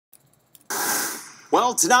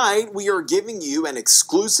Well, tonight we are giving you an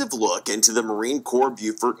exclusive look into the Marine Corps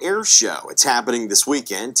Beaufort Air Show. It's happening this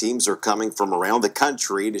weekend. Teams are coming from around the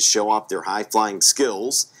country to show off their high-flying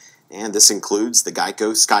skills. And this includes the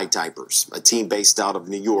GEICO Skytypers, a team based out of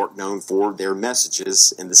New York known for their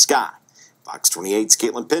messages in the sky. Fox 28's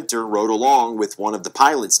Caitlin Pinter rode along with one of the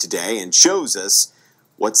pilots today and shows us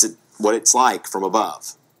what it's like from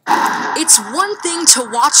above. It's one thing to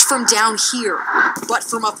watch from down here, but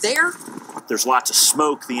from up there? There's lots of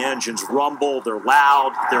smoke, the engines rumble, they're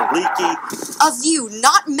loud, they're leaky. A view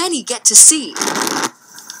not many get to see.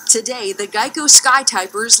 Today, the GEICO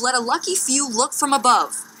Skytypers let a lucky few look from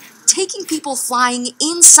above, taking people flying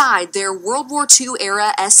inside their World War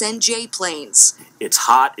II-era SNJ planes. It's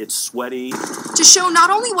hot, it's sweaty. To show not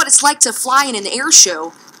only what it's like to fly in an air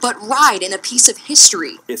show, but ride in a piece of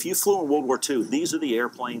history. If you flew in World War II, these are the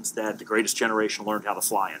airplanes that the greatest generation learned how to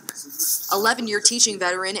fly in. 11-year teaching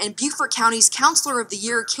veteran and Beaufort County's Counselor of the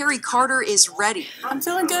Year, Carrie Carter, is ready. I'm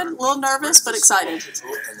feeling good, a little nervous, but excited.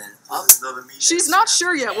 She's not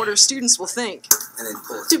sure yet what her students will think.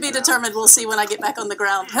 To be determined, we'll see when I get back on the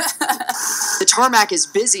ground. The tarmac is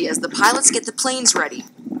busy as the pilots get the planes ready.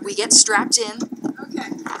 We get strapped in. Okay.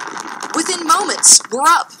 Within moments, we're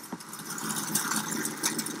up.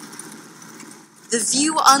 The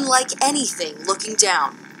view unlike anything looking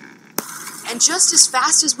down. And just as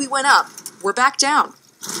fast as we went up, we're back down.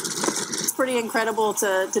 It's pretty incredible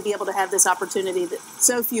to be able to have this opportunity that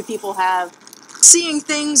so few people have. Seeing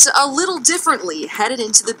things a little differently headed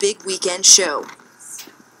into the big weekend show.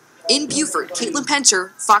 In Beaufort, Caitlin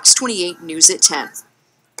Pinter, Fox 28 News at 10.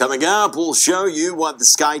 Coming up, we'll show you what the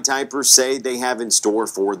Skytypers say they have in store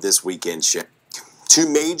for this weekend show. Two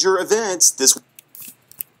major events this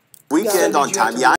weekend on time.